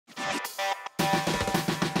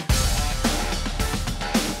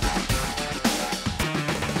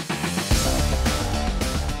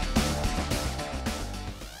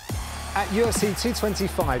UFC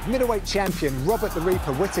 225, middleweight champion Robert the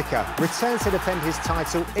Reaper Whittaker returns to defend his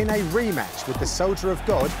title in a rematch with the Soldier of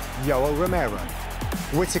God, Yoel Romero.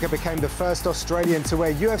 Whittaker became the first Australian to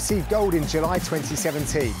wear UFC gold in July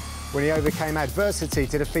 2017, when he overcame adversity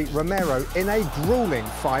to defeat Romero in a grueling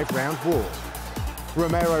 5-round war.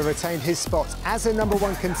 Romero retained his spot as a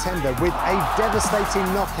 #1 contender with a devastating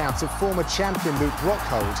knockout of former champion Luke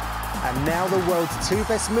Rockhold, and now the world's two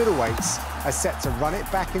best middleweights are set to run it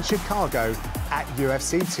back in Chicago at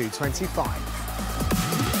UFC 225.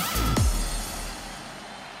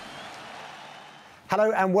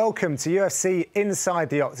 Hello and welcome to UFC Inside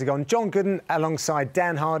the Octagon. John Gooden alongside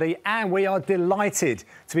Dan Hardy, and we are delighted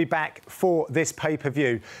to be back for this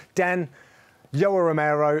pay-per-view. Dan, Yoel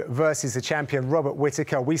Romero versus the champion Robert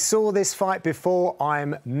Whittaker. We saw this fight before.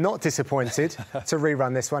 I'm not disappointed to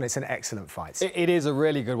rerun this one. It's an excellent fight. It is a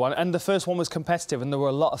really good one. And the first one was competitive, and there were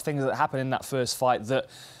a lot of things that happened in that first fight that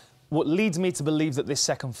what leads me to believe that this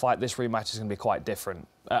second fight, this rematch, is going to be quite different.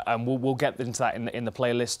 And we'll get into that in the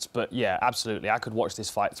playlists. But yeah, absolutely. I could watch this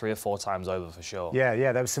fight 3 or 4 times over for sure.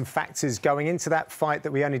 Yeah, there were some factors going into that fight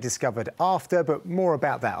that we only discovered after, but more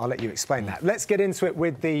about that. I'll let you explain that. Let's get into it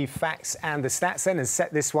with the facts and the stats then and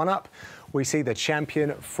set this one up. We see the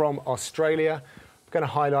champion from Australia. I'm going to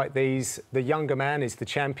highlight these. The younger man is the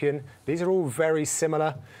champion. These are all very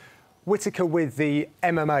similar. Whittaker with the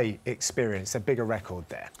MMA experience, a bigger record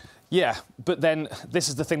there. Yeah, but then this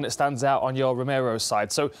is the thing that stands out on your Romero's side.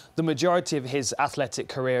 So the majority of his athletic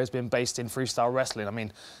career has been based in freestyle wrestling. I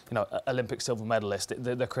mean, you know, Olympic silver medalist.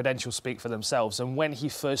 The credentials speak for themselves. And when he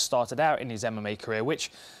first started out in his MMA career,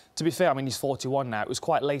 which, to be fair, I mean, he's 41 now. It was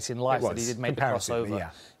quite late in life that he did make the crossover.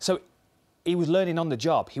 Yeah. So he was learning on the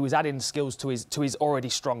job. He was adding skills to his already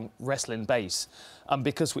strong wrestling base. And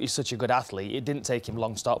because he's such a good athlete, it didn't take him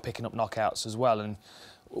long to start picking up knockouts as well. And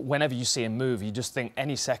whenever you see him move, you just think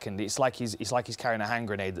any second, it's like he's carrying a hand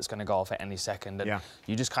grenade that's going to go off at any second, and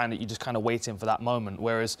you just kind of waiting for that moment.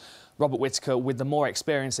 Whereas Robert Whittaker, with the more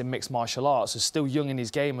experience in mixed martial arts, is still young in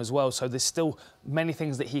his game as well. So there's still many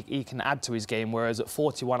things that he can add to his game. Whereas at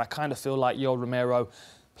 41, I kind of feel like Yoel Romero,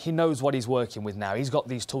 he knows what he's working with now. He's got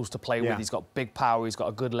these tools to play with. He's got big power. He's got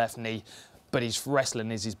a good left knee. But his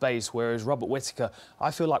wrestling is his base. Whereas Robert Whittaker,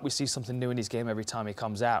 I feel like we see something new in his game every time he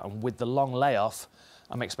comes out. And with the long layoff,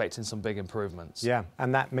 I'm expecting some big improvements. Yeah,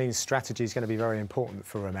 and that means strategy is going to be very important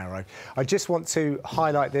for Romero. I just want to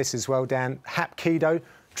highlight this as well, Dan. Hapkido,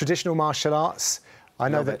 traditional martial arts. I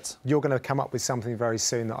know that you're going to come up with something very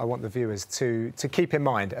soon that I want the viewers to keep in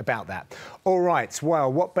mind about that. All right,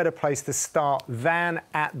 well, what better place to start than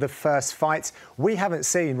at the first fight? We haven't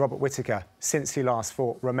seen Robert Whittaker since he last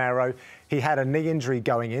fought Romero. He had a knee injury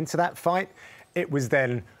going into that fight. It was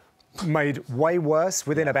then made way worse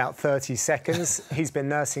within about 30 seconds. He's been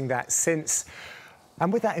nursing that since.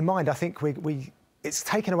 And with that in mind, I think it's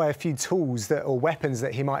taken away a few tools or weapons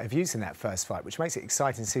that he might have used in that first fight, which makes it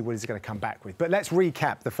exciting to see what he's going to come back with. But let's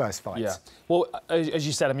recap the first fight. Yeah. Well, as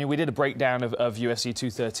you said, I mean, we did a breakdown of UFC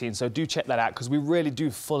 213, so do check that out, because we really do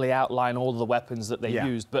fully outline all the weapons that they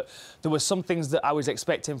used. But there were some things that I was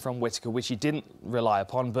expecting from Whittaker, which he didn't rely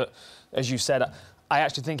upon. But as you said, I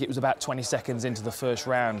actually think it was about 20 seconds into the first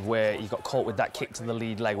round where he got caught with that kick to the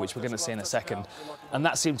lead leg, which we're going to see in a second. And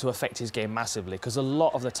that seemed to affect his game massively, because a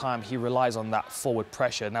lot of the time he relies on that forward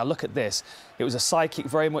pressure. Now, look at this. It was a side kick,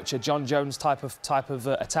 very much a John Jones type of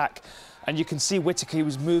attack. And you can see Whittaker, he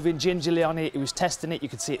was moving gingerly on it. He was testing it. You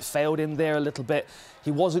could see it failed in there a little bit.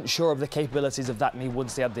 He wasn't sure of the capabilities of that knee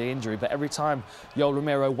once he had the injury. But every time Yoel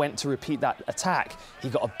Romero went to repeat that attack, he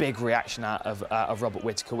got a big reaction out of Robert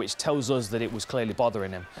Whittaker, which tells us that it was clearly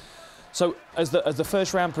bothering him. So as the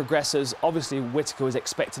first round progresses, obviously Whittaker was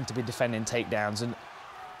expecting to be defending takedowns, and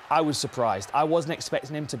I was surprised. I wasn't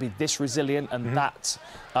expecting him to be this resilient and that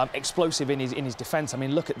explosive in his defence. I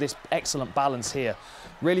mean, look at this excellent balance here.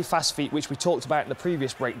 Really fast feet, which we talked about in the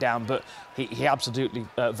previous breakdown, but he absolutely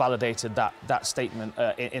validated that statement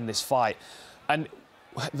in this fight. And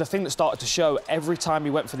the thing that started to show, every time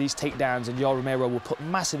he went for these takedowns and Yoel Romero will put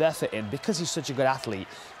massive effort in, because he's such a good athlete,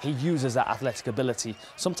 he uses that athletic ability,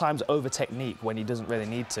 sometimes over technique when he doesn't really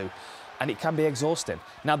need to. And it can be exhausting.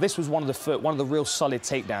 Now, this was one of the real solid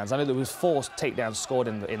takedowns. I know there was 4 takedowns scored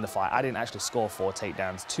in the fight. I didn't actually score 4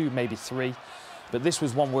 takedowns, 2, maybe 3. But this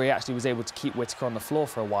was one where he actually was able to keep Whittaker on the floor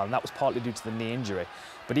for a while, and that was partly due to the knee injury.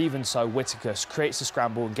 But even so, Whittaker creates a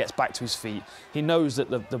scramble and gets back to his feet. He knows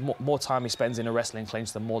that the more time he spends in a wrestling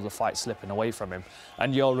clinch, the more the fight's slipping away from him.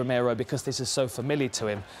 And Yoel Romero, because this is so familiar to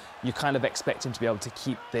him, you kind of expect him to be able to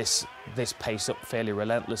keep this pace up fairly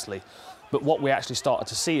relentlessly. But what we actually started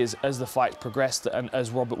to see is, as the fight progressed and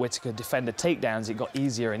as Robert Whittaker defended takedowns, it got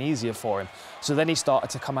easier and easier for him. So then he started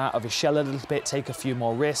to come out of his shell a little bit, take a few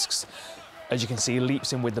more risks. As you can see, he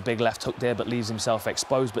leaps in with the big left hook there, but leaves himself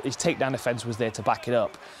exposed. But his takedown defense was there to back it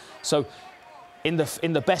up. So in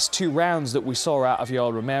the best 2 rounds that we saw out of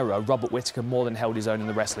Yoel Romero, Robert Whittaker more than held his own in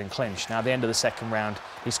the wrestling clinch. Now, at the end of the 2nd round,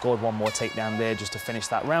 he scored 1 more takedown there just to finish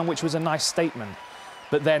that round, which was a nice statement.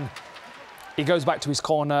 But then he goes back to his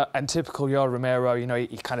corner, and typical Yoel Romero, you know,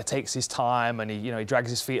 he kind of takes his time and he drags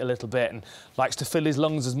his feet a little bit and likes to fill his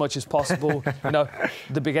lungs as much as possible. You know,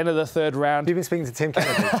 the beginning of the 3rd round. You've been speaking to Tim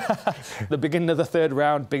Kennedy. The beginning of the 3rd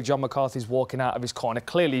round, Big John McCarthy's walking out of his corner.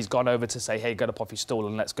 Clearly, he's gone over to say, hey, get up off your stool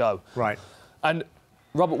and let's go. Right. And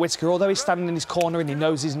Robert Whittaker, although he's standing in his corner and he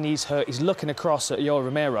knows his knee's hurt, he's looking across at Yoel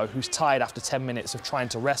Romero, who's tired after 10 minutes of trying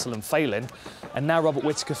to wrestle and failing. And now Robert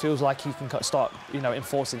Whittaker feels like he can start, you know,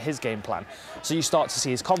 enforcing his game plan. So you start to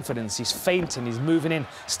see his confidence. He's feinting, he's moving in,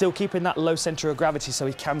 still keeping that low centre of gravity so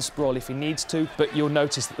he can sprawl if he needs to. But you'll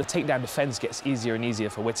notice that the takedown defence gets easier and easier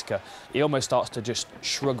for Whittaker. He almost starts to just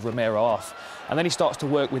shrug Romero off. And then he starts to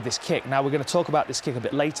work with this kick. Now, we're going to talk about this kick a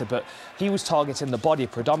bit later, but he was targeting the body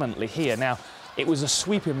predominantly here. Now, it was a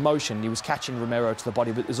sweeping motion. He was catching Romero to the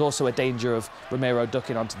body, but there's also a danger of Romero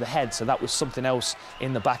ducking onto the head, so that was something else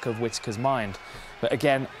in the back of Whittaker's mind. But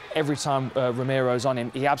again, every time Romero's on him,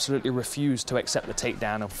 he absolutely refused to accept the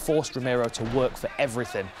takedown and forced Romero to work for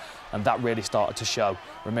everything. And that really started to show.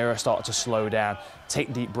 Romero started to slow down,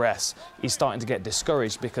 take deep breaths. He's starting to get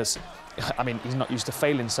discouraged because, I mean, he's not used to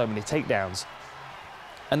failing so many takedowns.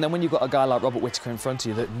 And then when you've got a guy like Robert Whittaker in front of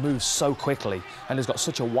you that moves so quickly and has got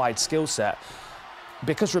such a wide skill set,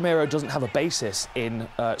 because Romero doesn't have a basis in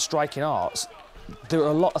striking arts, there are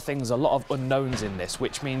a lot of things, a lot of unknowns in this,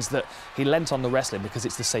 which means that he lent on the wrestling because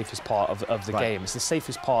it's the safest part of the game. It's the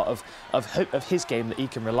safest part of his game that he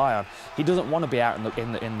can rely on. He doesn't want to be out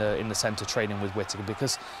in the centre training with Whittaker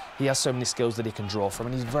because he has so many skills that he can draw from,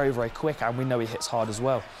 and he's very, very quick, and we know he hits hard as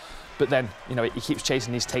well. But then, you know, he keeps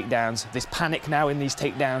chasing these takedowns. There's panic now in these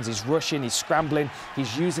takedowns. He's rushing, he's scrambling,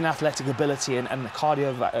 he's using athletic ability and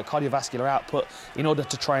cardiovascular output in order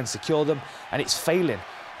to try and secure them, and it's failing.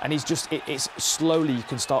 And he's just, it's slowly, you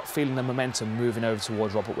can start feeling the momentum moving over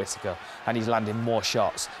towards Robert Whittaker, and he's landing more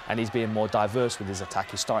shots, and he's being more diverse with his attack.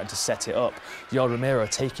 He's starting to set it up. Yoel Romero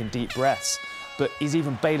taking deep breaths, but he's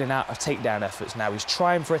even bailing out of takedown efforts now. He's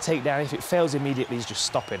trying for a takedown. If it fails immediately, he's just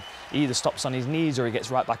stopping. He either stops on his knees or he gets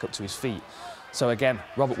right back up to his feet. So again,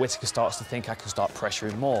 Robert Whittaker starts to think, I can start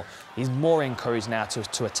pressuring more. He's more encouraged now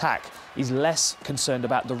to attack. He's less concerned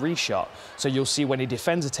about the reshot. So you'll see when he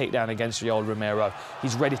defends a takedown against Yoel Romero,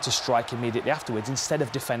 he's ready to strike immediately afterwards instead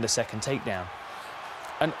of defend a second takedown.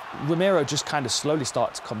 And Romero just kind of slowly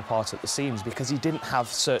started to come apart at the seams because he didn't have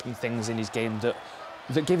certain things in his game that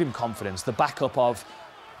give him confidence. The backup of,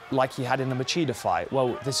 like he had in the Machida fight,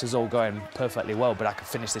 well, this is all going perfectly well, but I could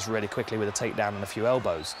finish this really quickly with a takedown and a few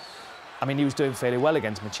elbows. I mean, he was doing fairly well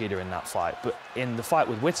against Machida in that fight, but in the fight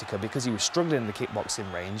with Whittaker, because he was struggling in the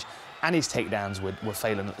kickboxing range and his takedowns were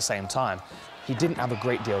failing at the same time, he didn't have a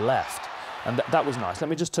great deal left. And that was nice. Let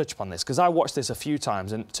me just touch upon this, because I watched this a few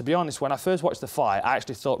times, and to be honest, when I first watched the fight, I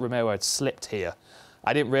actually thought Romero had slipped here.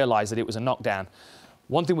 I didn't realise that it was a knockdown.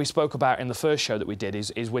 One thing we spoke about in the first show that we did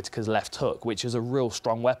is Whittaker's left hook, which is a real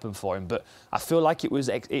strong weapon for him, but I feel like it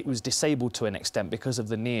was disabled to an extent because of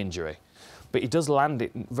the knee injury. But he does land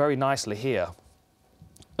it very nicely here.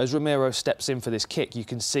 As Romero steps in for this kick, you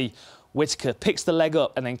can see Whittaker picks the leg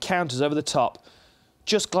up and then counters over the top,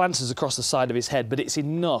 just glances across the side of his head, but it's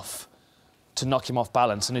enough to knock him off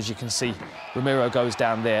balance. And as you can see, Romero goes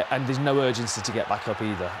down there and there's no urgency to get back up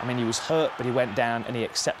either. I mean, he was hurt, but he went down and he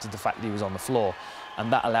accepted the fact that he was on the floor.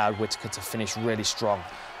 And that allowed Whittaker to finish really strong.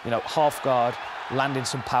 You know, half guard, landing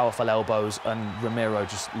some powerful elbows, and Romero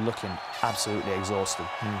just looking absolutely exhausted.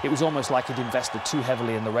 It was almost like he'd invested too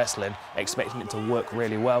heavily in the wrestling, expecting it to work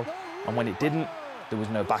really well. And when it didn't, there was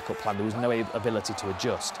no backup plan. There was no ability to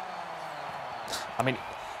adjust. I mean,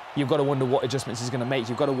 you've got to wonder what adjustments he's going to make.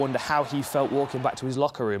 You've got to wonder how he felt walking back to his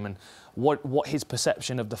locker room and what his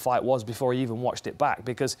perception of the fight was before he even watched it back,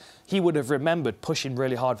 because he would have remembered pushing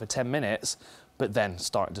really hard for 10 minutes, but then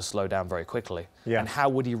starting to slow down very quickly. Yeah. And how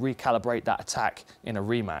would he recalibrate that attack in a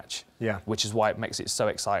rematch? Yeah. Which is why it makes it so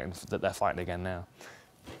exciting that they're fighting again now.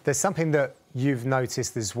 There's something that you've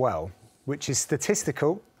noticed as well, which is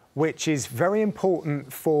statistical, which is very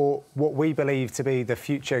important for what we believe to be the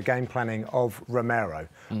future game planning of Romero.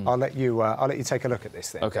 I'll let you take a look at this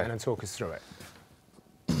then, okay, and talk us through it.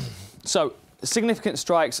 So Significant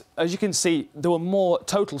strikes, as you can see, there were more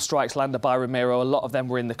total strikes landed by Romero. A lot of them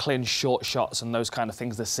were in the clinch, short shots and those kind of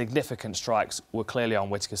things. The significant strikes were clearly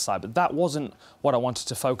on Whittaker's side, but that wasn't what I wanted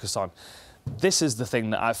to focus on. This is the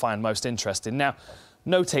thing that I find most interesting. Now,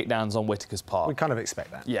 no takedowns on Whittaker's part. We kind of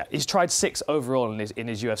expect that. Yeah, he's tried 6 overall in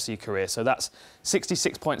his UFC career, so that's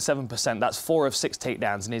 66.7%. That's 4 of 6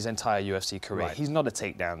 takedowns in his entire UFC career. Right. He's not a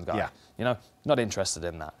takedown guy. Yeah. You know, not interested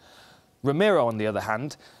in that. Romero, on the other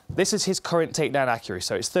hand, this is his current takedown accuracy,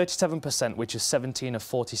 so it's 37%, which is 17 of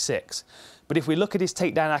 46. But if we look at his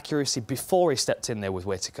takedown accuracy before he stepped in there with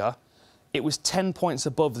Whittaker, it was 10 points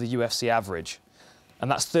above the UFC average,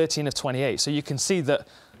 and that's 13 of 28. So you can see that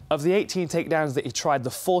of the 18 takedowns that he tried,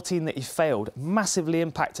 the 14 that he failed massively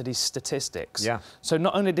impacted his statistics. Yeah. So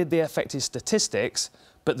not only did they affect his statistics,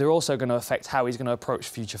 but they're also going to affect how he's going to approach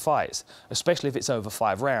future fights, especially if it's over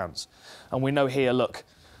 5 rounds. And we know here, look,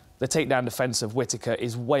 the takedown defence of Whittaker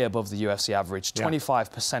is way above the UFC average,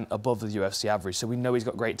 25% above the UFC average, so we know he's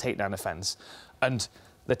got great takedown defence. And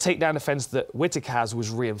the takedown defence that Whittaker has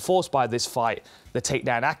was reinforced by this fight. The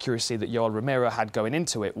takedown accuracy that Yoel Romero had going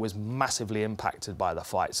into it was massively impacted by the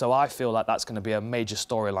fight. So I feel like that's going to be a major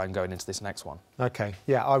storyline going into this next one. OK,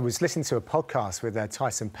 yeah, I was listening to a podcast with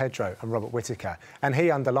Tyson Pedro and Robert Whittaker, and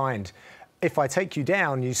he underlined, if I take you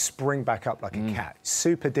down, you spring back up like a cat.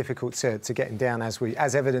 Super difficult to get him down,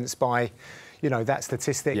 as evidenced by, you know, that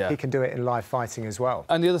statistic. Yeah. He can do it in live fighting as well.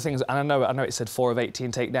 And the other things, and I know it said 4 of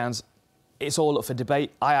 18 takedowns. It's all up for debate.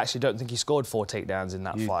 I actually don't think he scored 4 takedowns in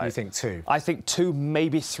that fight. You think 2? I think 2,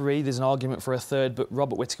 maybe 3. There's an argument for a third, but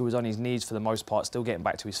Robert Whittaker was on his knees for the most part, still getting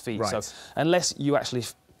back to his feet. Right. So unless you actually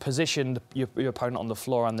positioned your opponent on the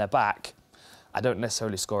floor on their back, I don't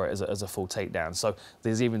necessarily score it as a full takedown. So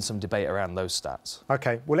there's even some debate around those stats.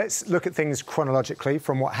 OK, well, let's look at things chronologically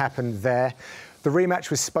from what happened there. The rematch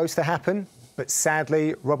was supposed to happen, but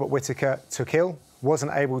sadly, Robert Whittaker took ill,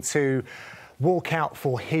 wasn't able to walk out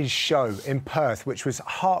for his show in Perth, which was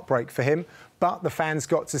heartbreak for him. But the fans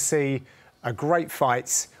got to see a great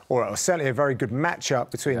fight, or certainly a very good matchup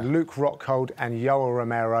between Luke Rockhold and Yoel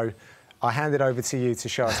Romero. I hand it over to you to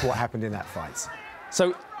show us what happened in that fight.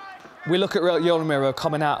 So we look at Yoel Romero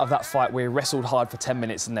coming out of that fight where he wrestled hard for 10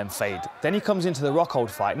 minutes and then fade. Then he comes into the Rockhold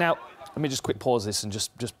fight. Now, let me just quick pause this and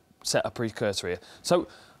just set a precursor here. So,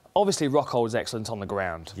 obviously, Rockhold's excellent on the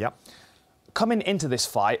ground. Yep. Coming into this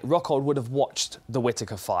fight, Rockhold would have watched the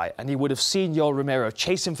Whittaker fight and he would have seen Yoel Romero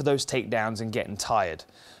chasing for those takedowns and getting tired.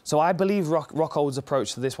 So I believe Rockhold's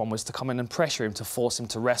approach to this one was to come in and pressure him to force him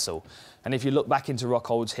to wrestle. And if you look back into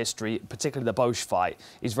Rockhold's history, particularly the Bosch fight,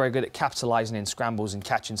 he's very good at capitalising in scrambles and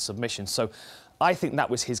catching submissions. So I think that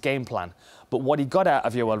was his game plan. But what he got out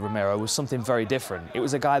of Yoel Romero was something very different. It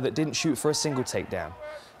was a guy that didn't shoot for a single takedown.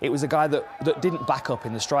 It was a guy that didn't back up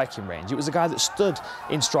in the striking range. It was a guy that stood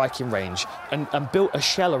in striking range and built a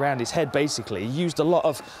shell around his head, basically. He used a lot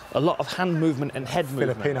of hand movement and head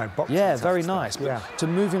movement. Filipino boxing. Yeah, very nice. But to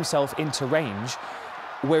move himself into range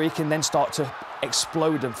where he can then start to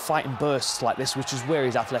explode and fight in bursts like this, which is where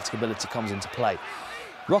his athletic ability comes into play.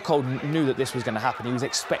 Rockhold knew that this was going to happen. He was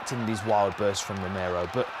expecting these wild bursts from Romero,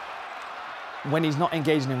 but when he's not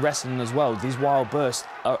engaging in wrestling as well, these wild bursts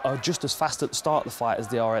are just as fast at the start of the fight as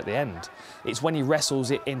they are at the end. It's when he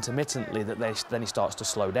wrestles it intermittently that then he starts to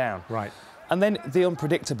slow down. Right. And then the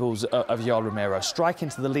unpredictables of Yoel Romero, strike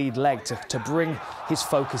into the lead leg to bring his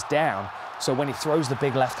focus down, so when he throws the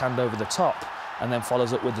big left hand over the top and then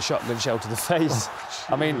follows up with the shotgun shell to the face.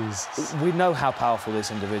 I mean, we know how powerful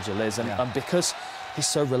this individual is, and because he's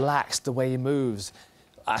so relaxed the way he moves,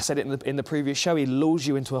 I said it in the previous show, he lulls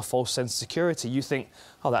you into a false sense of security. You think,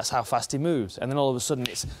 oh, that's how fast he moves. And then all of a sudden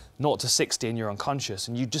it's 0 to 60 and you're unconscious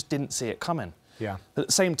and you just didn't see it coming. Yeah. At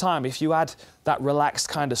the same time, if you add that relaxed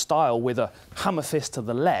kind of style with a hammer fist to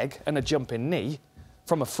the leg and a jumping knee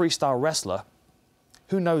from a freestyle wrestler,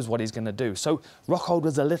 who knows what he's going to do? So Rockhold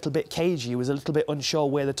was a little bit cagey. He was a little bit unsure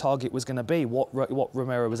where the target was going to be, what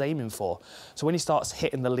Romero was aiming for. So when he starts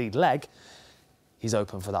hitting the lead leg, he's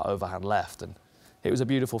open for that overhand left. And it was a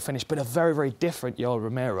beautiful finish, but a very, very different Yoel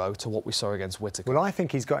Romero to what we saw against Whittaker. Well, I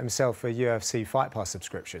think he's got himself a UFC Fight Pass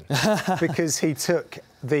subscription because he took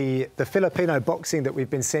the Filipino boxing that we've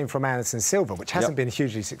been seeing from Anderson Silva, which hasn't been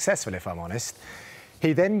hugely successful, if I'm honest.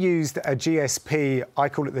 He then used a GSP, I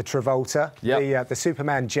call it the Travolta, the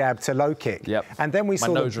Superman jab to low kick. And then we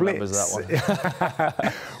saw the blitz. That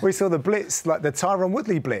one. We saw the blitz, like the Tyron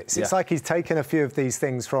Woodley blitz. It's like he's taken a few of these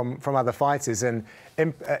things from other fighters and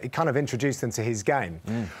kind of introduced them to his game.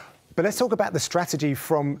 But let's talk about the strategy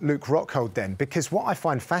from Luke Rockhold then, because what I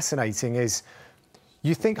find fascinating is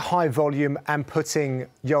You think high volume and putting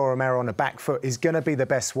Yoel Romero on the back foot is going to be the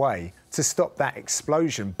best way to stop that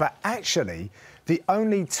explosion. But actually, the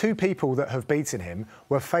only two people that have beaten him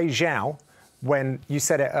were Fei Zhao, when you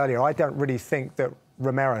said it earlier, I don't really think that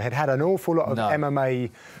Romero had an awful lot of MMA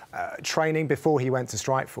training before he went to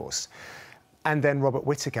Strikeforce. And then Robert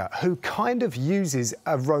Whittaker, who kind of uses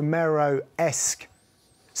a Romero-esque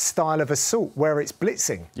style of assault where it's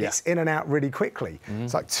blitzing. Yeah. It's in and out really quickly.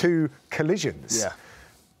 It's like two collisions. Yeah.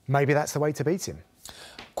 Maybe that's the way to beat him.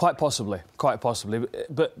 Quite possibly, quite possibly.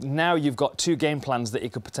 But now you've got two game plans that he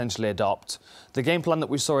could potentially adopt. The game plan that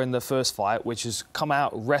we saw in the first fight, which is come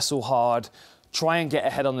out, wrestle hard, try and get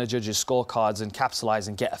ahead on the judges' scorecards and capitalise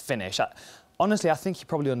and get a finish. Honestly, I think he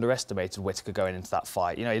probably underestimated Whittaker going into that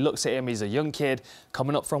fight. You know, he looks at him, he's a young kid,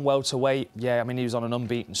 coming up from welterweight. Yeah, I mean, he was on an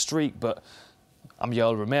unbeaten streak, but I'm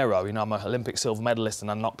Yoel Romero, you know, I'm an Olympic silver medalist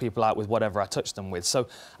and I knock people out with whatever I touch them with. So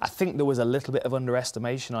I think there was a little bit of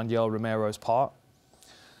underestimation on Yoel Romero's part.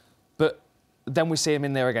 But then we see him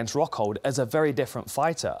in there against Rockhold as a very different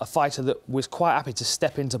fighter, a fighter that was quite happy to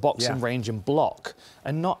step into boxing range and block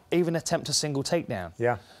and not even attempt a single takedown.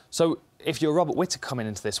 Yeah. So if you're Robert Whittaker coming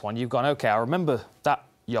into this one, you've gone, OK, I remember that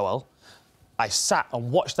Yoel. I sat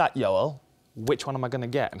and watched that Yoel. Which one am I going to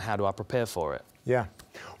get and how do I prepare for it? Yeah.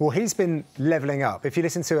 Well, he's been levelling up. If you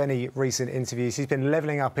listen to any recent interviews, he's been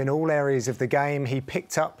levelling up in all areas of the game. He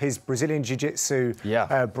picked up his Brazilian Jiu-Jitsu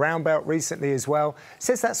brown belt recently as well.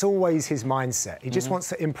 Says that's always his mindset. He just wants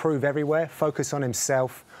to improve everywhere, focus on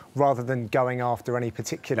himself, rather than going after any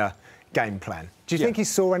particular game plan. Do you think he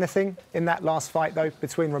saw anything in that last fight, though,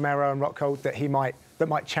 between Romero and Rockhold that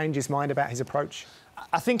might change his mind about his approach?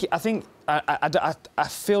 I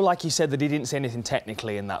feel like he said that he didn't see anything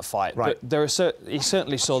technically in that fight. Right. But he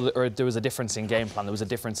certainly saw that there was a difference in game plan, there was a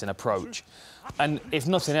difference in approach. And if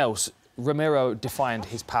nothing else, Romero defined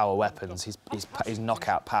his power weapons, his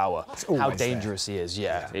knockout power, how dangerous he is.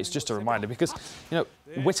 Yeah, it's just a reminder because, you know,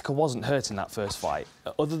 Whittaker wasn't hurt in that first fight.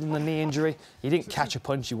 Other than the knee injury, he didn't catch a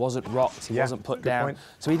punch, he wasn't rocked, he wasn't put down.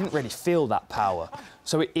 So he didn't really feel that power.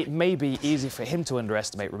 So it may be easy for him to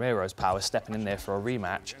underestimate Romero's power stepping in there for a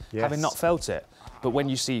rematch, having not felt it. But when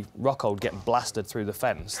you see Rockhold getting blasted through the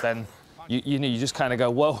fence, then you just kind of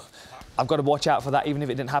go, whoa, I've got to watch out for that even if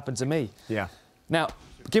it didn't happen to me. Yeah. Now,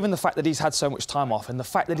 given the fact that he's had so much time off and the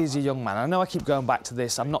fact that he's a young man, I know I keep going back to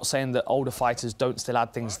this, I'm not saying that older fighters don't still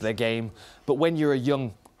add things to their game, but when you're a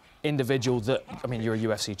young individual that, I mean, you're a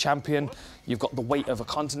UFC champion, you've got the weight of a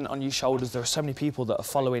continent on your shoulders, there are so many people that are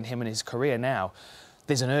following him and his career now,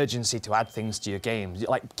 there's an urgency to add things to your game.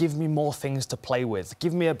 Like, give me more things to play with.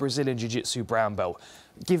 Give me a Brazilian Jiu-Jitsu brown belt.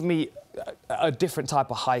 Give me a different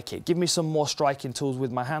type of high kick. Give me some more striking tools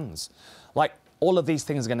with my hands. Like, all of these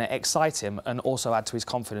things are going to excite him and also add to his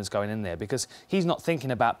confidence going in there because he's not thinking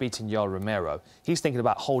about beating Yoel Romero. He's thinking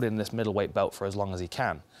about holding this middleweight belt for as long as he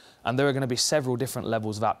can. And there are going to be several different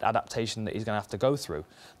levels of adaptation that he's going to have to go through.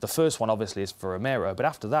 The first one, obviously, is for Romero, but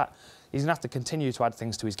after that, he's going to have to continue to add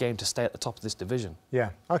things to his game to stay at the top of this division. Yeah,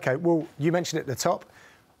 OK. Well, you mentioned at the top,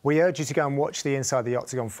 we urge you to go and watch the Inside the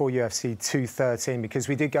Octagon for UFC 213 because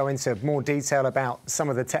we did go into more detail about some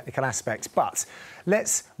of the technical aspects. But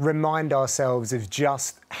let's remind ourselves of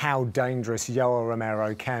just how dangerous Yoel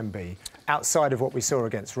Romero can be outside of what we saw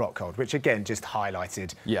against Rockhold, which again just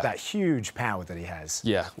highlighted that huge power that he has.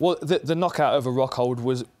 Yeah, well, the knockout over Rockhold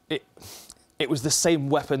was it was the same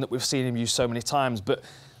weapon that we've seen him use so many times, but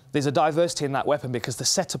there's a diversity in that weapon because the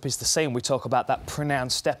setup is the same. We talk about that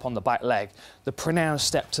pronounced step on the back leg, the pronounced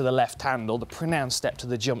step to the left hand, or the pronounced step to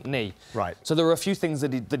the jump knee. Right. So there are a few things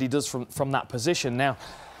that he does from that position. Now,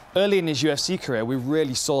 early in his UFC career, we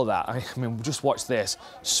really saw that. I mean, just watch this.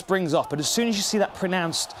 Springs off, but as soon as you see that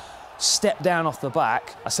pronounced step down off the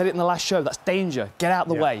back, I said it in the last show, that's danger. Get out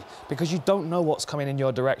of the way because you don't know what's coming in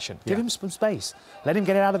your direction. Give him some space. Let him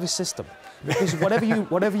get it out of his system. Because whatever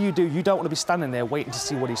you do, you don't want to be standing there waiting to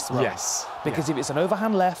see what he's throwing. Yes. Because if it's an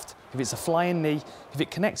overhand left, if it's a flying knee, if it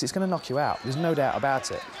connects, it's going to knock you out. There's no doubt about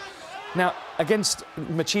it. Now, against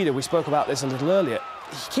Machida, we spoke about this a little earlier.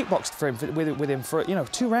 He kickboxed with him for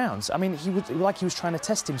 2 rounds. I mean, he was trying to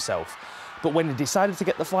test himself. But when he decided to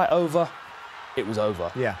get the fight over, it was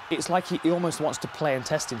over. Yeah. It's like he almost wants to play and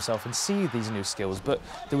test himself and see these new skills, but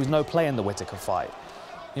there was no play in the Whittaker fight.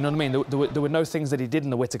 You know what I mean? There were no things that he did in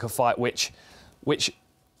the Whittaker fight which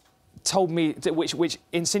told me, which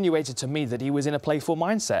insinuated to me that he was in a playful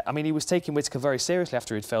mindset. I mean, he was taking Whittaker very seriously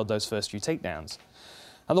after he'd failed those first few takedowns.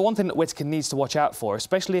 And the one thing that Whittaker needs to watch out for,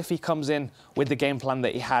 especially if he comes in with the game plan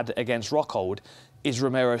that he had against Rockhold, is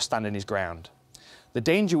Romero standing his ground. The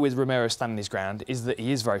danger with Romero standing his ground is that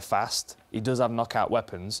he is very fast, he does have knockout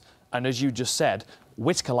weapons, and as you just said,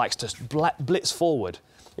 Whittaker likes to blitz forward.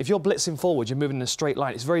 If you're blitzing forward, you're moving in a straight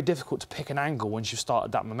line. It's very difficult to pick an angle once you've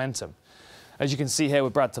started that momentum. As you can see here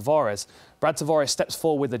with Brad Tavares steps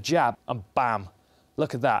forward with a jab and bam,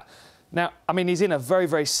 look at that. Now, I mean, he's in a very,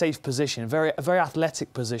 very safe position, a very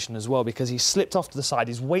athletic position as well, because he's slipped off to the side,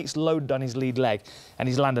 his weight's loaded on his lead leg, and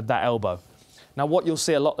he's landed that elbow. Now, what you'll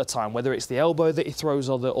see a lot of the time, whether it's the elbow that he throws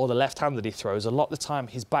or the left hand that he throws, a lot of the time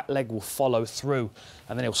his back leg will follow through,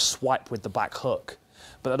 and then he'll swipe with the back hook.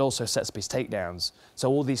 But that also sets up his takedowns. So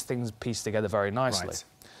all these things piece together very nicely. Right.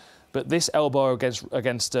 But this elbow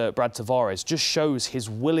against Brad Tavares just shows his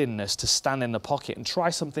willingness to stand in the pocket and try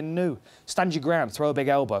something new. Stand your ground, throw a big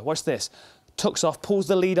elbow. Watch this. Tucks off, pulls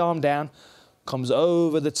the lead arm down, comes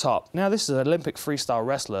over the top. Now, this is an Olympic freestyle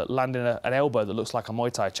wrestler landing an elbow that looks like a Muay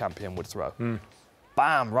Thai champion would throw.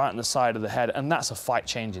 Bam, right on the side of the head. And that's a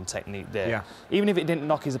fight-changing technique there. Yeah. Even if it didn't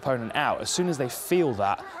knock his opponent out, as soon as they feel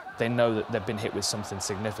that, they know that they've been hit with something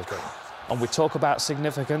significant. And we talk about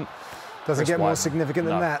significant. Doesn't get more significant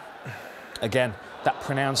than that. Again, that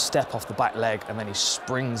pronounced step off the back leg, and then he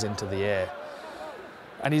springs into the air.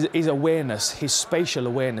 And his awareness, his spatial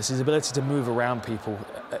awareness, his ability to move around people,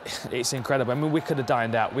 it's incredible. I mean, we could have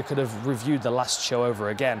dined out. We could have reviewed the last show over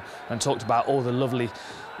again and talked about all the lovely,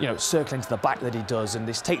 you know, circling to the back that he does, and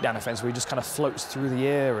this takedown offense where he just kind of floats through the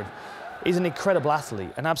air. And he's an incredible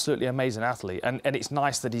athlete, an absolutely amazing athlete. And it's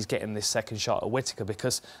nice that he's getting this second shot at Whittaker,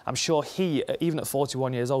 because I'm sure he, even at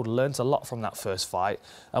 41 years old, learnt a lot from that first fight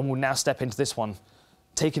and will now step into this one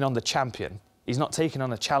taking on the champion. He's not taking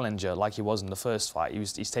on a challenger like he was in the first fight.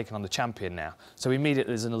 He's taking on the champion now. So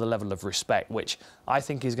immediately there's another level of respect, which I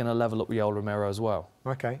think is going to level up Yoel Romero as well.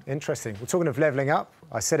 OK, interesting. We're talking of levelling up.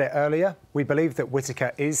 I said it earlier. We believe that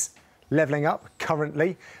Whittaker is levelling up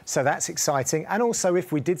currently, so that's exciting. And also,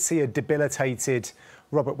 if we did see a debilitated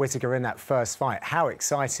Robert Whittaker in that first fight, how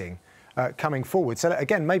exciting coming forward. So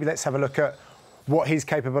again, maybe let's have a look at what he's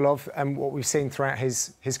capable of and what we've seen throughout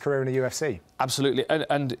his career in the UFC. Absolutely,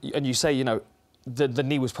 and you say, you know, the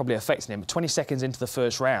knee was probably affecting him. 20 seconds into the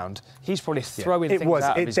first round, he's probably throwing things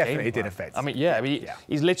out of his game plan. It definitely did affect. I mean,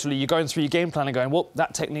 he's literally, you're going through your game plan and going, well,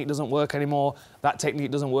 that technique doesn't work anymore, that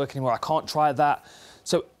technique doesn't work anymore, I can't try that.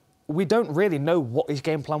 So we don't really know what his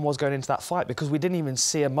game plan was going into that fight, because we didn't even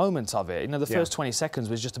see a moment of it. You know, the first 20 seconds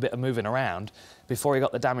was just a bit of moving around before he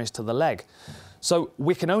got the damage to the leg. So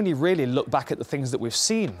we can only really look back at the things that we've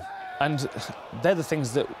seen. And they're the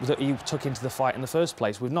things that he took into the fight in the first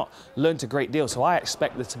place. We've not learned a great deal, so I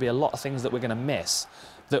expect there to be a lot of things that we're going to miss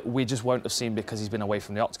that we just won't have seen because he's been away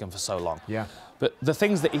from the octagon for so long. Yeah. But the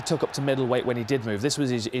things that he took up to middleweight when he did move, this was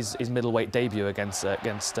his middleweight debut against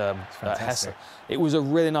Hesse. It was a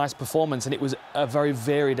really nice performance, and it was a very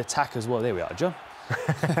varied attack as well. There we are, John.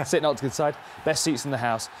 Sitting octagon side, best seats in the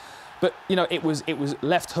house. But, you know, it was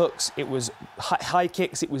left hooks, it was high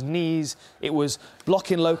kicks, it was knees, it was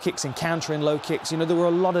blocking low kicks and countering low kicks. You know, there were a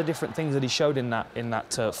lot of different things that he showed in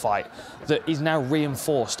that fight that he's now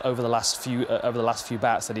reinforced over the last few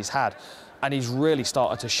bouts that he's had. And he's really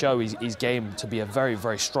started to show his game to be a very,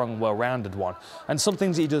 very strong, well-rounded one. And some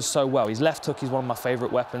things he does so well. His left hook is one of my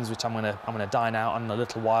favourite weapons, which I'm gonna dine out on in a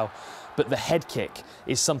little while. But the head kick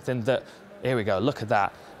is something that, here we go, look at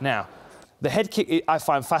that. Now, the head kick I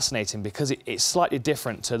find fascinating because it's slightly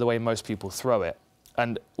different to the way most people throw it.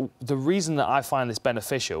 And the reason that I find this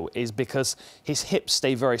beneficial is because his hips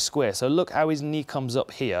stay very square. So look how his knee comes up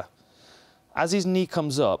here. As his knee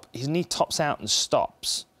comes up, his knee tops out and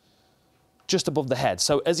stops just above the head.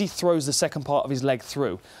 So as he throws the second part of his leg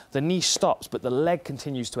through, the knee stops, but the leg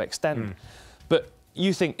continues to extend. But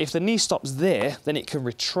you think if the knee stops there, then it can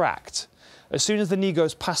retract. As soon as the knee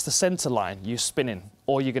goes past the centre line, you're spinning,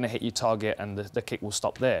 or you're going to hit your target and the kick will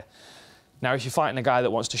stop there. Now, if you're fighting a guy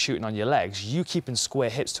that wants to shoot in on your legs, you keeping square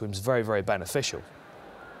hits to him is very, very beneficial.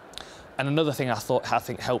 And another thing I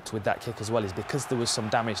think helped with that kick as well is because there was some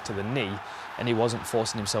damage to the knee and he wasn't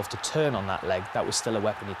forcing himself to turn on that leg, that was still a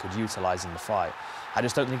weapon he could utilise in the fight. I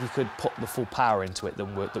just don't think he could put the full power into it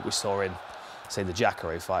that we saw in, say, the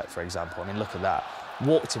Jacare fight, for example. I mean, look at that.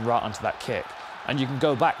 Walked him right onto that kick. And you can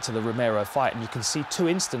go back to the Romero fight and you can see two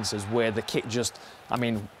instances where the kick just, I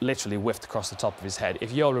mean, literally whiffed across the top of his head.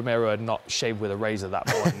 If Yoel Romero had not shaved with a razor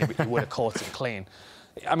that morning, he would have caught it clean.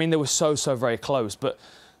 I mean, they were so very close, but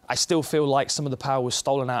I still feel like some of the power was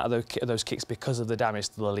stolen out of those kicks because of the damage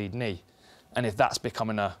to the lead knee. And if that's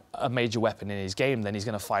becoming a major weapon in his game, then he's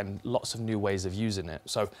going to find lots of new ways of using it.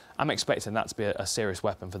 So I'm expecting that to be a serious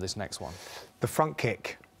weapon for this next one. The front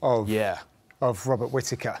kick of Robert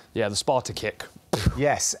Whittaker. Yeah, the Sparta kick.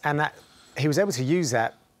 Yes, and he was able to use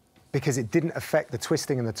that because it didn't affect the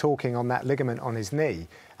twisting and the torquing on that ligament on his knee.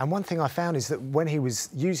 And one thing I found is that when he was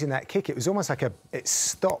using that kick, it was almost like it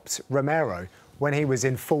stopped Romero when he was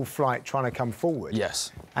in full flight trying to come forward.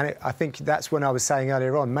 Yes. And I think that's when I was saying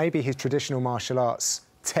earlier on, maybe his traditional martial arts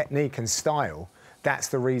technique and style, that's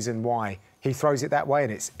the reason why he throws it that way,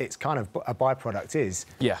 and it's kind of a byproduct is,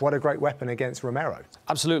 what a great weapon against Romero.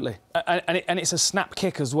 Absolutely. And it's a snap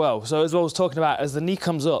kick as well. So as I was talking about, as the knee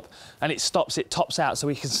comes up and it stops, it tops out so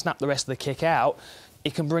he can snap the rest of the kick out, he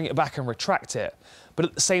can bring it back and retract it. But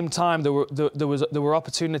at the same time, there were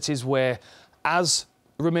opportunities where, as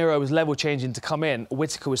Romero was level changing to come in,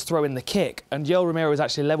 Whittaker was throwing the kick, and Yoel Romero was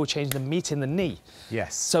actually level changing and meeting the knee.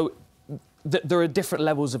 Yes. So there are different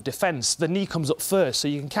levels of defence. The knee comes up first, so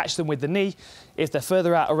you can catch them with the knee. If they're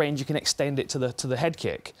further out of range, you can extend it to the head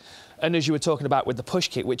kick. And as you were talking about with the push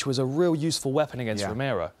kick, which was a real useful weapon against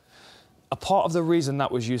Romero, a part of the reason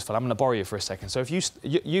that was useful, I'm going to borrow you for a second. So if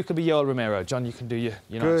you could be Yoel Romero, John, you can do your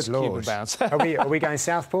Cuban bounce. Are we going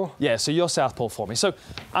southpaw? Yeah, so you're southpaw for me. So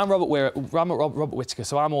I'm Robert Whittaker,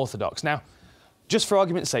 so I'm orthodox. Now, just for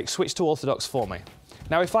argument's sake, switch to orthodox for me.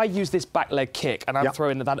 Now, if I use this back leg kick and I'm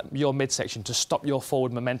throwing that at your midsection to stop your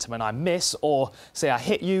forward momentum and I miss, or say I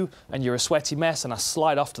hit you and you're a sweaty mess and I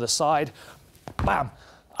slide off to the side, bam,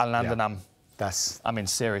 I land and I'm in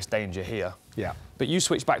serious danger here. Yeah. But you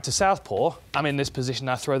switch back to southpaw, I'm in this position,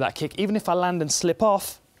 I throw that kick. Even if I land and slip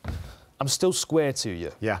off, I'm still square to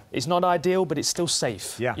you. Yeah. It's not ideal, but it's still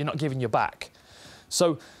safe. Yeah. You're not giving your back.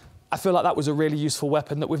 So I feel like that was a really useful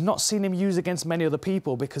weapon that we've not seen him use against many other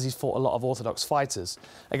people because he's fought a lot of orthodox fighters.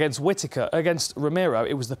 Against Romero,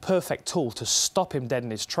 it was the perfect tool to stop him dead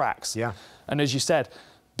in his tracks. Yeah. And as you said,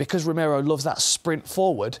 because Romero loves that sprint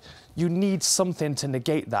forward, you need something to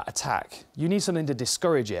negate that attack. You need something to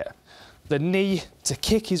discourage it. The knee to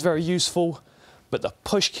kick is very useful, but the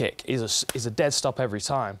push kick is a dead stop every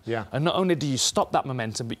time. Yeah. And not only do you stop that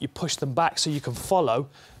momentum, but you push them back so you can follow,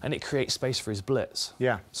 and it creates space for his blitz.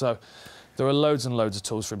 Yeah. So there are loads and loads of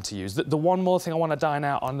tools for him to use. The one more thing I want to dine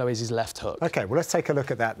out on, though, is his left hook. OK, well, let's take a look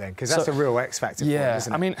at that then, because that's a real X factor for him,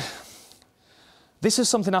 isn't it? I mean, this is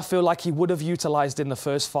something I feel like he would have utilised in the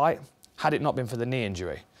first fight had it not been for the knee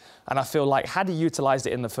injury. And I feel like had he utilised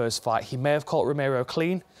it in the first fight, he may have caught Romero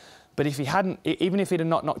clean. But if he hadn't, even if he'd have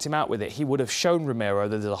not knocked him out with it, he would have shown Romero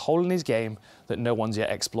that there's a hole in his game that no one's yet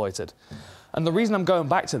exploited. And the reason I'm going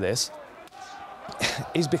back to this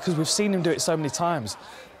is because we've seen him do it so many times.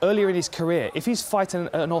 Earlier in his career, if he's fighting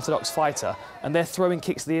an orthodox fighter and they're throwing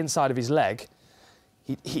kicks to the inside of his leg,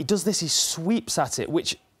 he does this, he sweeps at it,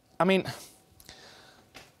 which, I mean,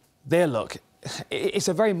 look, it's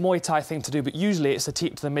a very Muay Thai thing to do, but usually it's a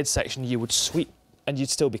teep to the midsection, you would sweep and you'd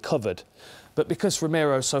still be covered. But because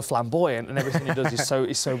Romero's so flamboyant and everything he does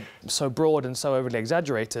is so broad and so overly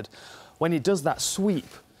exaggerated, when he does that sweep,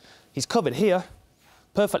 he's covered here,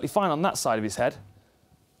 perfectly fine on that side of his head,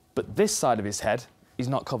 but this side of his head, he's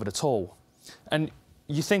not covered at all. And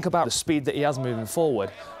you think about the speed that he has moving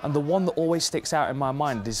forward, and the one that always sticks out in my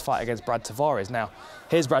mind is his fight against Brad Tavares. Now,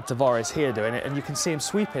 here's Brad Tavares here doing it, and you can see him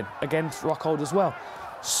sweeping, against Rockhold as well.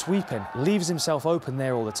 Sweeping, leaves himself open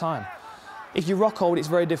there all the time. If you Rockhold, it's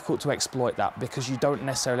very difficult to exploit that because you don't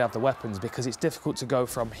necessarily have the weapons, because it's difficult to go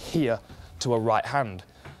from here to a right hand.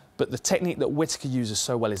 But the technique that Whittaker uses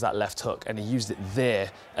so well is that left hook, and he used it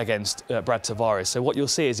there against Brad Tavares. So what you'll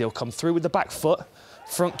see is he'll come through with the back foot,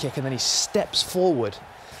 front kick, and then he steps forward.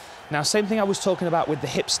 Now, same thing I was talking about with the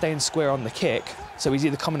hip staying square on the kick. So he's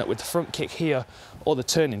either coming up with the front kick here or the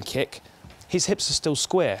turning kick. His hips are still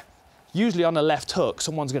square. Usually on a left hook,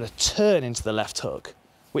 someone's going to turn into the left hook,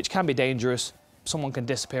 which can be dangerous. Someone can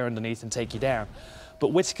disappear underneath and take you down. But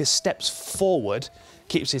Whittaker steps forward,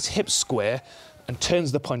 keeps his hips square, and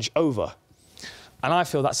turns the punch over. And I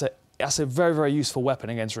feel that's a very, very useful weapon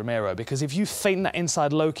against Romero, because if you feint that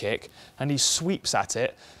inside low kick and he sweeps at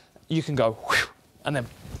it, you can go whew, and then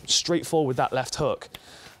straight forward with that left hook.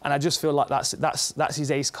 And I just feel like that's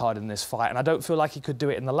his ace card in this fight. And I don't feel like he could do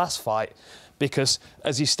it in the last fight, because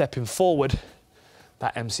as he's stepping forward,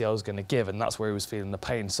 that MCL is going to give, and that's where he was feeling the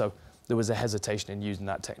pain. So there was a hesitation in using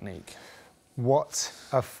that technique. What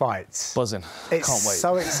a fight. Buzzing. It's Can't wait.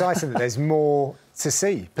 So exciting that there's more to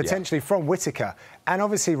see, potentially from Whittaker. And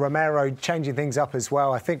obviously Romero changing things up as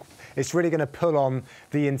well. I think it's really going to pull on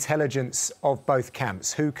the intelligence of both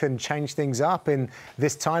camps. Who can change things up in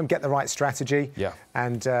this time, get the right strategy,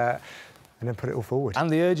 and then put it all forward. And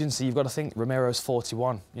the urgency, you've got to think Romero's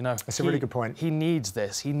 41, you know. That's a really good point. He needs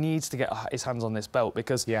this. He needs to get his hands on this belt,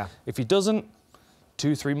 because if he doesn't,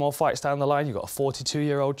 2-3 more fights down the line, you've got a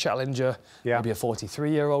 42-year-old challenger, maybe a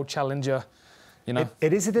 43-year-old challenger. You know?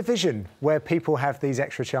 It is a division where people have these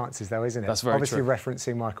extra chances, though, isn't it? That's very Obviously true.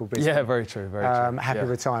 referencing Michael Bisping. Yeah, very true, very true. Happy Yeah.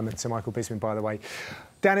 retirement to Michael Bisping, by the way.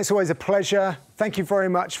 Dan, it's always a pleasure. Thank you very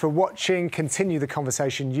much for watching. Continue the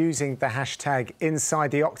conversation using the hashtag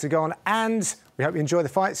Inside the Octagon. And we hope you enjoy the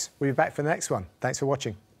fights. We'll be back for the next one. Thanks for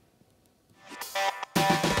watching.